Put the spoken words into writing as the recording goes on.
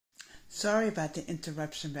Sorry about the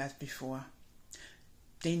interruption back before.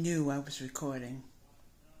 They knew I was recording.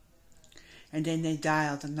 And then they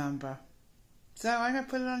dialed the number. So I'm going to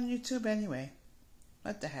put it on YouTube anyway.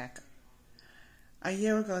 What the heck. A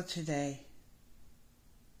year ago today,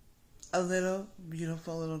 a little,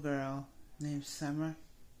 beautiful little girl named Summer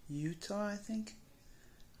Utah, I think.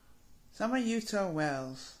 Summer Utah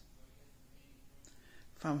Wells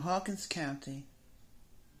from Hawkins County,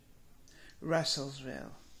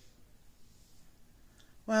 Russellsville.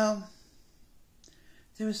 Well,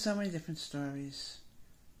 there were so many different stories.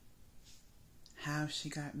 How she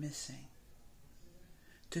got missing.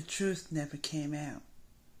 The truth never came out.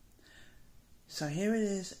 So here it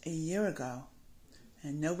is a year ago,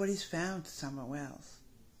 and nobody's found Summer Wells.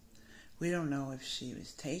 We don't know if she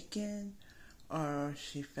was taken or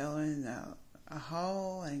she fell in a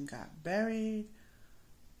hole and got buried.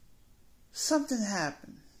 Something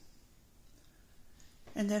happened.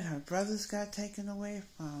 And then her brothers got taken away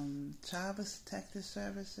from Child Protective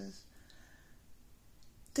Services.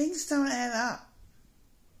 Things don't add up.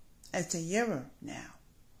 It's a year now.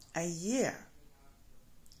 A year.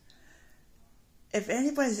 If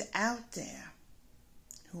anybody's out there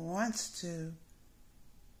who wants to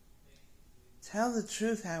tell the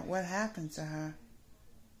truth what happened to her,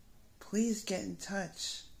 please get in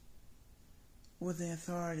touch with the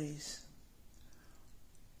authorities.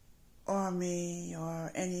 Or me,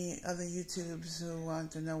 or any other YouTubers who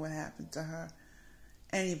want to know what happened to her.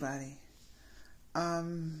 Anybody.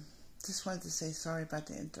 Just wanted to say sorry about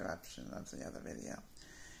the interruption of the other video.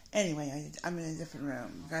 Anyway, I'm in a different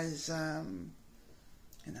room. Guys,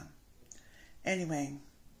 Anyway,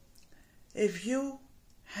 if you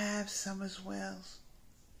have Summer Wells,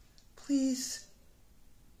 please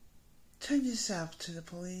turn yourself to the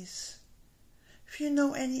police. If you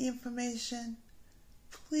know any information,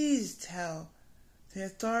 please tell the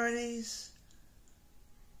authorities.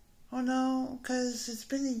 Oh no, because it's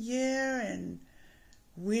been a year and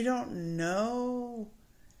we don't know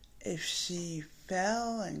if she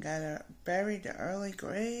fell and got buried in an early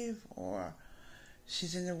grave, or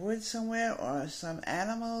she's in the woods somewhere, or some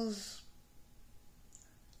animals.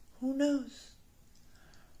 Who knows?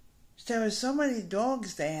 There were so many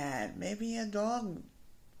dogs they had. Maybe a dog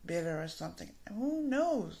bit her or something. Who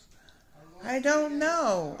knows? I don't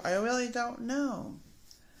know. I really don't know.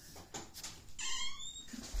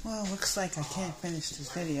 Well, looks like I can't finish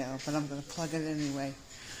this video, but I'm going to plug it anyway.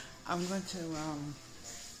 I'm going to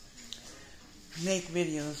make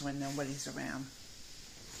videos when nobody's around.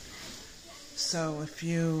 So if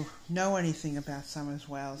you know anything about Summer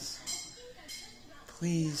Wells,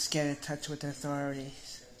 please get in touch with the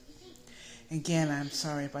authorities. Again, I'm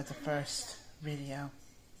sorry about the first video.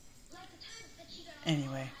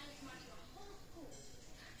 Anyway.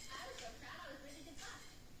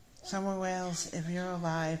 Summer Wells, if you're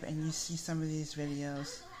alive and you see some of these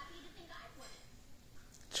videos,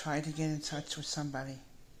 try to get in touch with somebody.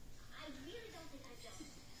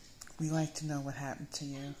 We like to know what happened to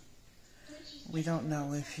you. We don't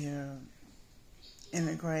know if you're in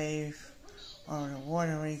a grave or in a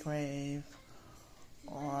watery grave,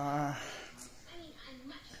 or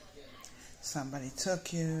somebody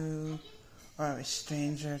took you, or a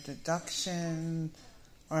stranger deduction,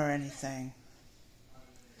 or anything.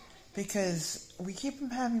 Because we keep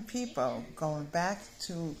on having people going back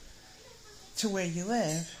to where you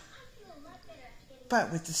live, but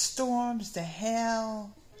with the storms, the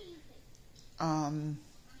hail, the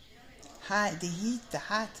heat, the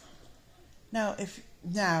hot. Now, if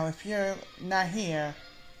you're not here,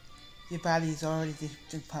 your body's already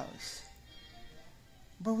decomposed.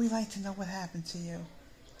 But we like to know what happened to you.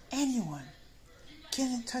 Anyone,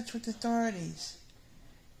 get in touch with the authorities,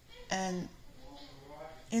 and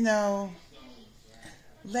let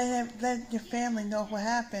your family know what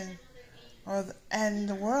happened, and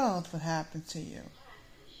the world what happened to you.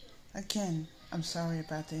 Again, I'm sorry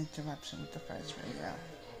about the interruption with the first video.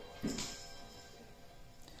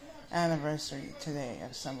 Anniversary today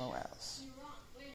of Summer Wells.